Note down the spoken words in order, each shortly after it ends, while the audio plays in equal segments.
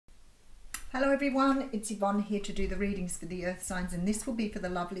Hello everyone, it's Yvonne here to do the readings for the earth signs, and this will be for the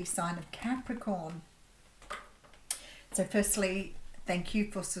lovely sign of Capricorn. So firstly, thank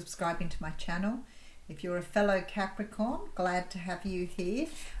you for subscribing to my channel. If you're a fellow Capricorn, glad to have you here.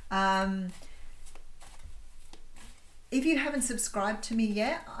 If you haven't subscribed to me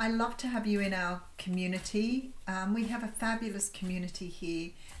yet, I love to have you in our community. We have a fabulous community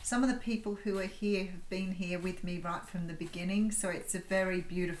here. Some of the people who are here have been here with me right from the beginning, so it's a very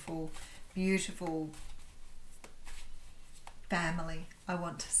beautiful family, I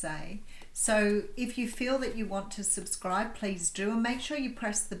want to say. So if you feel that you want to subscribe, please do, and make sure you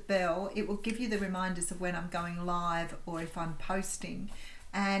press the bell. It will give you the reminders of when I'm going live or if I'm posting.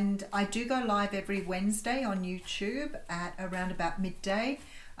 And I do go live every Wednesday on YouTube at around about midday,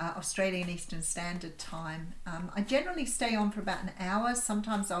 Australian Eastern Standard Time. I generally stay on for about an hour.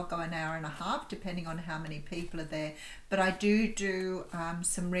 Sometimes I'll go an hour and a half, depending on how many people are there. But I do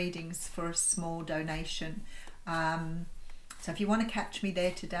some readings for a small donation. So if you want to catch me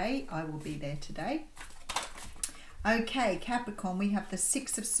there today, I will be there today. Okay, Capricorn, we have the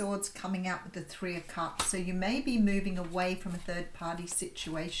Six of Swords coming out with the Three of Cups. So you may be moving away from a third-party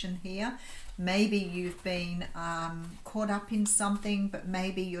situation here. Maybe you've been caught up in something, but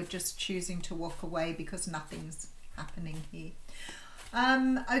maybe you're just choosing to walk away because nothing's happening here.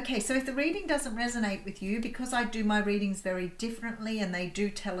 Okay, so if the reading doesn't resonate with you, because I do my readings very differently and they do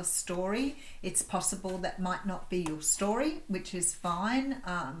tell a story, it's possible that might not be your story, which is fine.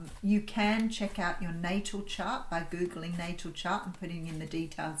 You can check out your natal chart by Googling natal chart and putting in the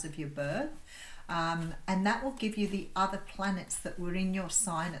details of your birth. And that will give you the other planets that were in your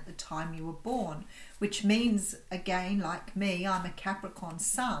sign at the time you were born, which means, again, like me, I'm a Capricorn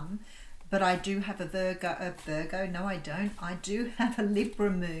sun, but I do have no I don't. I do have a Libra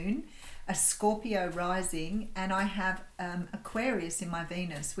moon, a Scorpio rising, and I have Aquarius in my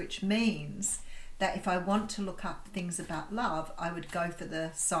Venus, which means that if I want to look up things about love, I would go for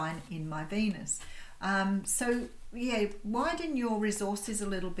the sign in my Venus. So yeah, widen your resources a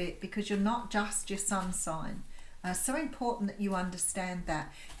little bit, because you're not just your sun sign. So important that you understand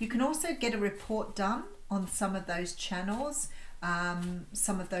that. You can also get a report done on some of those channels.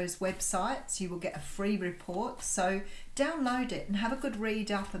 Some of those websites, you will get a free report, so download it and have a good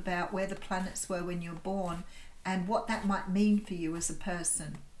read up about where the planets were when you were born and what that might mean for you as a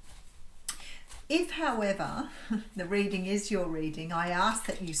person. If, however, the reading is your reading, I ask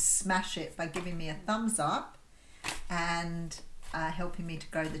that you smash it by giving me a thumbs up and helping me to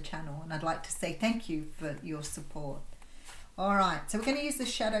grow the channel, and I'd like to say thank you for your support. Alright, so we're going to use the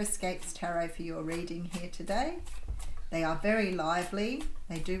Shadowscapes Tarot for your reading here today. They are very lively.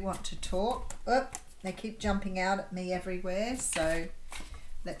 They do want to talk. Oh, they keep jumping out at me everywhere. So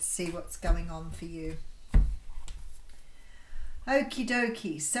let's see what's going on for you. Okie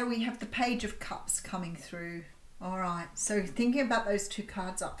dokie. So we have the Page of Cups coming through. All right. So thinking about those two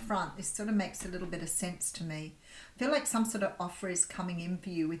cards up front, this sort of makes a little bit of sense to me. I feel like some sort of offer is coming in for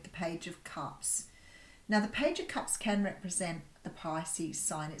you with the Page of Cups. Now, the Page of Cups can represent the Pisces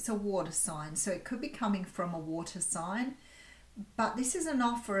sign. It's a water sign, so it could be coming from a water sign, but this is an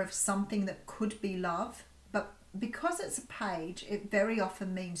offer of something that could be love, but because it's a page, it very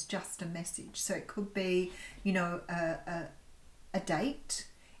often means just a message. So it could be, you know, a date.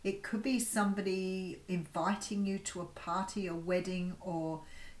 It could be somebody inviting you to a party, a wedding, or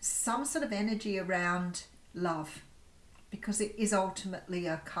some sort of energy around love, because it is ultimately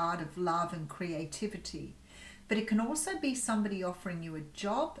a card of love and creativity. But it can also be somebody offering you a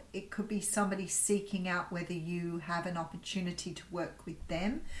job. It could be somebody seeking out whether you have an opportunity to work with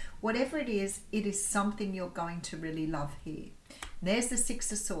them. Whatever it is something you're going to really love here. There's the Six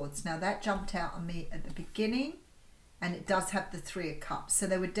of Swords. Now that jumped out on me at the beginning, and it does have the Three of Cups. So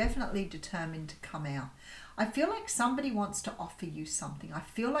they were definitely determined to come out. I feel like somebody wants to offer you something. I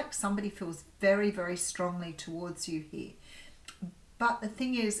feel like somebody feels very, very strongly towards you here. But the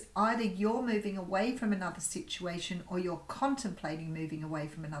thing is, either you're moving away from another situation, or you're contemplating moving away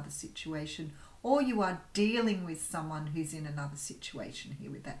from another situation, or you are dealing with someone who's in another situation here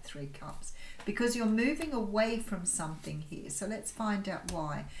with that Three Cups, because you're moving away from something here. So let's find out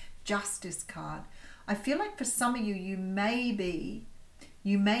why. Justice card. I feel like for some of you, you may be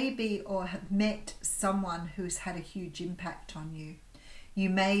or have met someone who's had a huge impact on you. You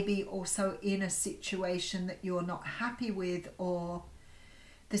may be also in a situation that you're not happy with, or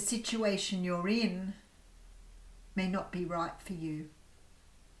the situation you're in may not be right for you.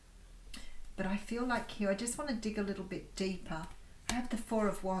 But I feel like here, I just want to dig a little bit deeper. I have the Four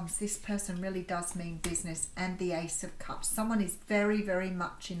of Wands. This person really does mean business, and the Ace of Cups. Someone is very, very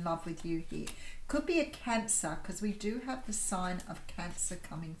much in love with you here. Could be a Cancer, because we do have the sign of Cancer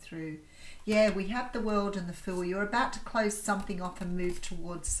coming through. Yeah, we have the World and the Fool. You're about to close something off and move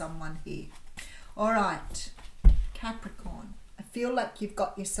towards someone here. All right, Capricorn. I feel like you've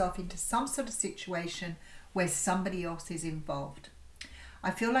got yourself into some sort of situation where somebody else is involved. I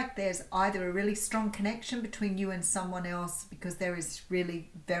feel like there's either a really strong connection between you and someone else, because there is really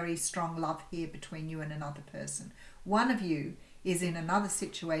very strong love here between you and another person. One of you is in another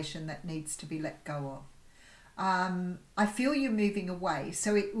situation that needs to be let go of. I feel you moving away,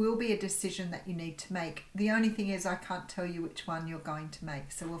 so it will be a decision that you need to make. The only thing is I can't tell you which one you're going to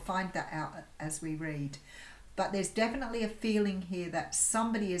make, so we'll find that out as we read. But there's definitely a feeling here that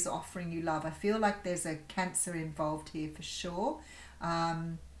somebody is offering you love. I feel like there's a Cancer involved here for sure.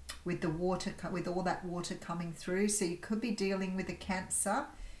 With the water, with all that water coming through, so you could be dealing with a Cancer,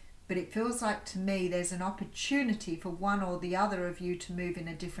 but it feels like to me there's an opportunity for one or the other of you to move in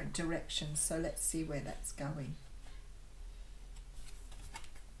a different direction. So let's see where that's going.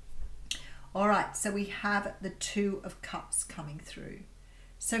 All right, so we have the Two of Cups coming through.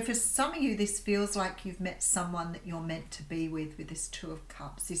 So for some of you, this feels like you've met someone that you're meant to be with this Two of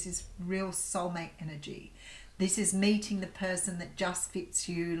Cups. This is real soulmate energy. This is meeting the person that just fits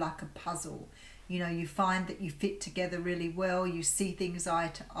you like a puzzle. You know, you find that you fit together really well. You see things eye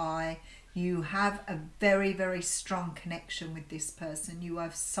to eye. You have a very, very strong connection with this person. You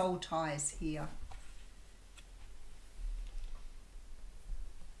have soul ties here.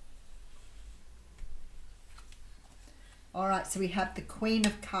 All right, so we have the Queen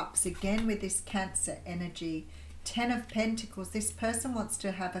of Cups again with this Cancer energy. Ten of Pentacles. This person wants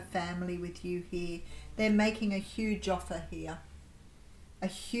to have a family with you here. They're making a huge offer here. A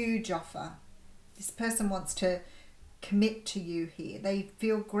huge offer. This person wants to commit to you here. They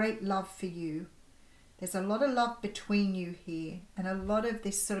feel great love for you. There's a lot of love between you here, and a lot of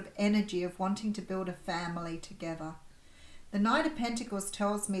this sort of energy of wanting to build a family together. The Knight of Pentacles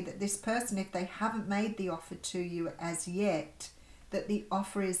tells me that this person, if they haven't made the offer to you as yet, that the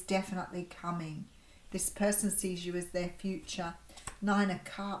offer is definitely coming. This person sees you as their future. Nine of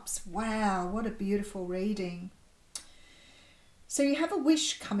Cups. Wow, what a beautiful reading. So you have a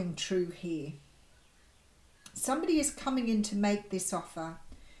wish coming true here. Somebody is coming in to make this offer.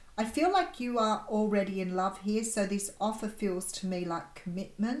 I feel like you are already in love here, so this offer feels to me like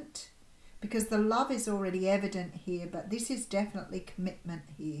commitment, because the love is already evident here, but this is definitely commitment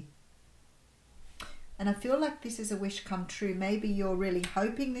here. And I feel like this is a wish come true. Maybe you're really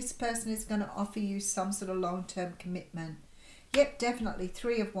hoping this person is going to offer you some sort of long-term commitment. Yep, definitely.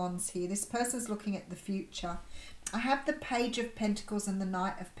 Three of Wands here. This person's looking at the future. I have the Page of Pentacles and the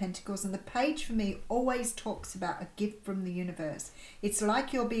Knight of Pentacles. And the Page for me always talks about a gift from the universe. It's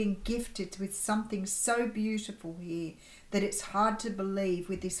like you're being gifted with something so beautiful here that it's hard to believe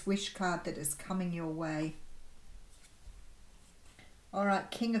with this wish card that is coming your way. All right,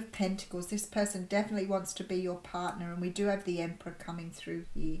 King of Pentacles. This person definitely wants to be your partner, and we do have the Emperor coming through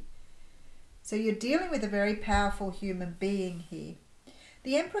here. So you're dealing with a very powerful human being here.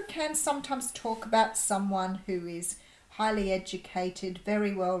 The Emperor can sometimes talk about someone who is highly educated,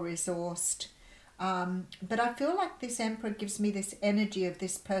 very well resourced. But I feel like this Emperor gives me this energy of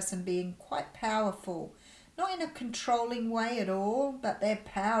this person being quite powerful. Not in a controlling way at all, but their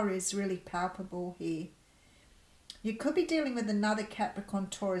power is really palpable here. You could be dealing with another Capricorn,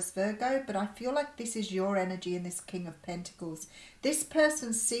 Taurus, Virgo, but I feel like this is your energy in this King of Pentacles. This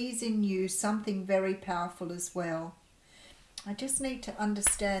person sees in you something very powerful as well. I just need to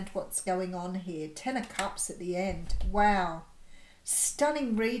understand what's going on here. Ten of Cups at the end. Wow.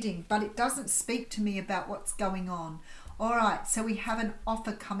 Stunning reading, but it doesn't speak to me about what's going on. All right, so we have an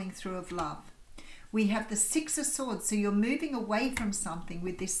offer coming through of love. We have the Six of Swords, so you're moving away from something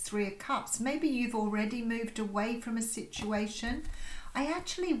with this Three of Cups. Maybe you've already moved away from a situation. I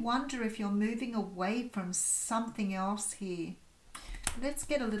actually wonder if you're moving away from something else here. Let's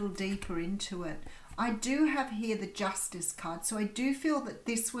get a little deeper into it. I do have here the Justice card, so I do feel that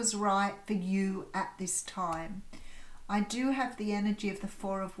this was right for you at this time. I do have the energy of the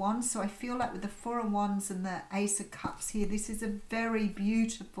Four of Wands, so I feel like with the Four of Wands and the Ace of Cups here, this is a very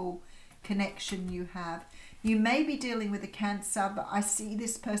beautiful connection you have. You may be dealing with a Cancer, but I see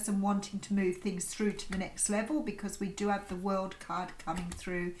this person wanting to move things through to the next level, because we do have the World card coming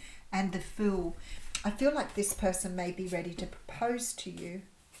through and the Fool. I feel like this person may be ready to propose to you,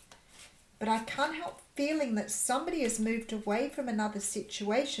 but I can't help feeling that somebody has moved away from another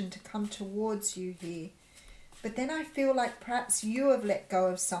situation to come towards you here. But then I feel like perhaps you have let go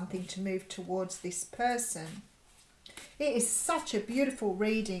of something to move towards this person. It is such a beautiful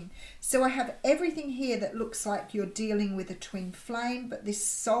reading. So I have everything here that looks like you're dealing with a twin flame, but this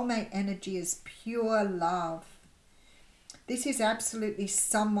soulmate energy is pure love. This is absolutely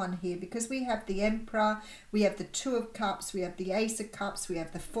someone here, because we have the Emperor, we have the Two of Cups, we have the Ace of Cups, we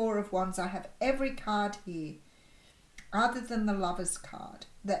have the Four of Wands. I have every card here other than the Lover's card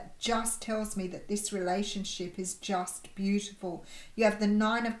that just tells me that this relationship is just beautiful. You have the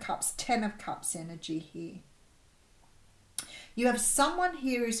Nine of Cups, Ten of Cups energy here. You have someone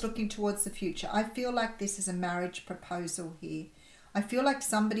here who's looking towards the future. I feel like this is a marriage proposal here. I feel like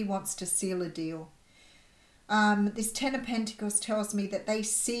somebody wants to seal a deal. This Ten of Pentacles tells me that they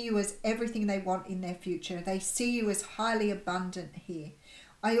see you as everything they want in their future. They see you as highly abundant here.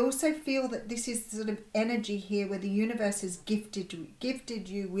 I also feel that this is sort of energy here where the universe has gifted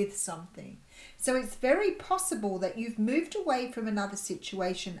you with something. So it's very possible that you've moved away from another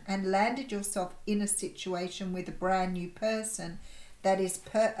situation and landed yourself in a situation with a brand new person that is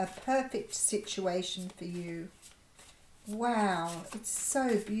a perfect situation for you. Wow, it's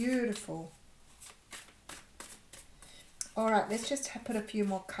so beautiful. All right, let's just put a few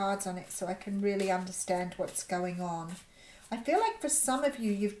more cards on it so I can really understand what's going on. I feel like for some of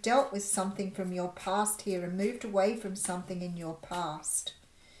you, you've dealt with something from your past here and moved away from something in your past.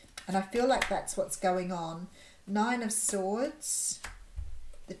 And I feel like that's what's going on. Nine of Swords,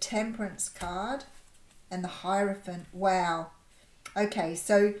 the Temperance card, and the Hierophant. Wow. Okay,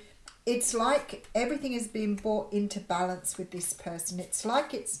 so it's like everything has been brought into balance with this person. It's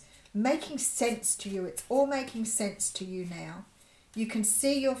like it's making sense to you. It's all making sense to you now. You can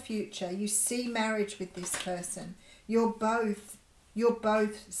see your future. You see marriage with this person. You're both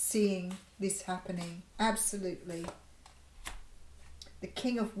seeing this happening. Absolutely. The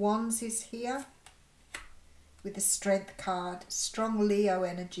King of Wands is here with the Strength card. Strong Leo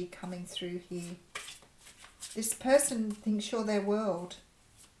energy coming through here. This person thinks you're their world.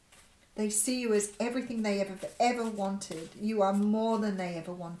 They see you as everything they have ever wanted. You are more than they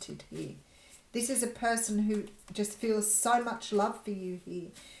ever wanted here. This is a person who just feels so much love for you here.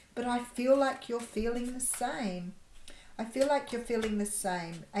 But I feel like you're feeling the same. I feel like you're feeling the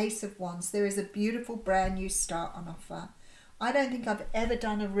same. Ace of Wands. There is a beautiful brand new start on offer. I don't think I've ever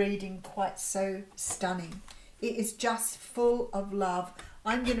done a reading quite so stunning. It is just full of love.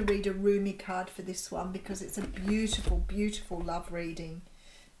 I'm going to read a Rumi card for this one because it's a beautiful, beautiful love reading.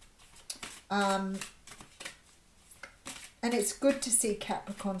 And it's good to see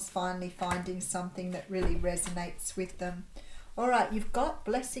Capricorns finally finding something that really resonates with them. All right, you've got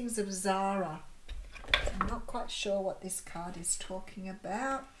Blessings of Zara. I'm not quite sure what this card is talking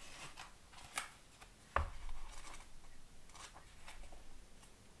about.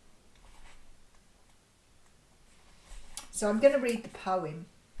 So I'm going to read the poem.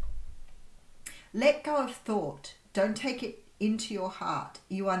 Let go of thought. Don't take it into your heart.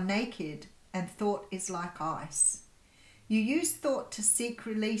 You are naked and thought is like ice. You use thought to seek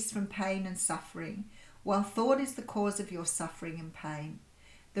release from pain and suffering, while thought is the cause of your suffering and pain.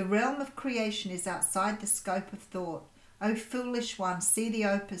 The realm of creation is outside the scope of thought. O foolish one, see the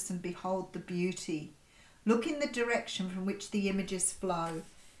opus and behold the beauty. Look in the direction from which the images flow.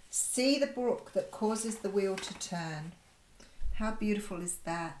 See the brook that causes the wheel to turn. How beautiful is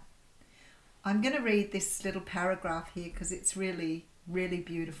that? I'm going to read this little paragraph here because it's really, really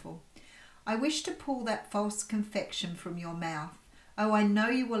beautiful. I wish to pull that false confection from your mouth. Oh, I know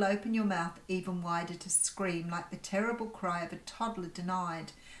you will open your mouth even wider to scream like the terrible cry of a toddler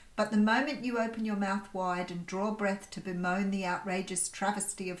denied. But the moment you open your mouth wide and draw breath to bemoan the outrageous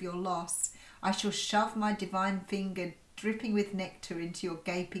travesty of your loss, I shall shove my divine finger dripping with nectar into your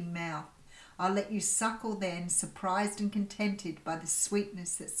gaping mouth. I'll let you suckle then, surprised and contented by the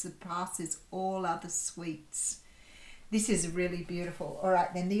sweetness that surpasses all other sweets. This is really beautiful. All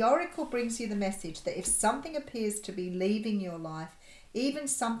right, then the oracle brings you the message that if something appears to be leaving your life, even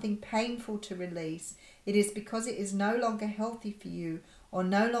something painful to release, it is because it is no longer healthy for you or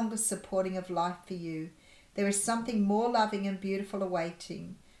no longer supporting of life for you. There is something more loving and beautiful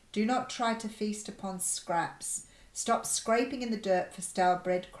awaiting. Do not try to feast upon scraps. Stop scraping in the dirt for stale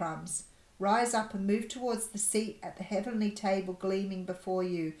breadcrumbs. Rise up and move towards the seat at the heavenly table gleaming before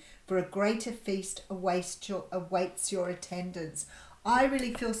you, for a greater feast awaits your attendance. I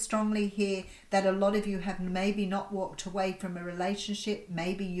really feel strongly here that a lot of you have maybe not walked away from a relationship.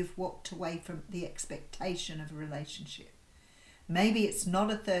 Maybe you've walked away from the expectation of a relationship. Maybe it's not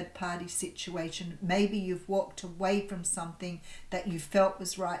a third-party situation. Maybe you've walked away from something that you felt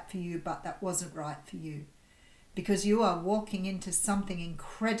was right for you, but that wasn't right for you. Because you are walking into something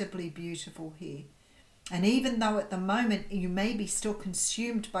incredibly beautiful here. And even though at the moment you may be still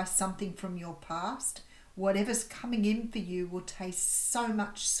consumed by something from your past, whatever's coming in for you will taste so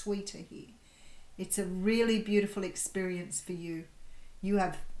much sweeter here. It's a really beautiful experience for you. You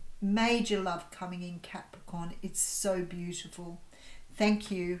have major love coming in, Capricorn. It's so beautiful.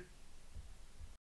 Thank you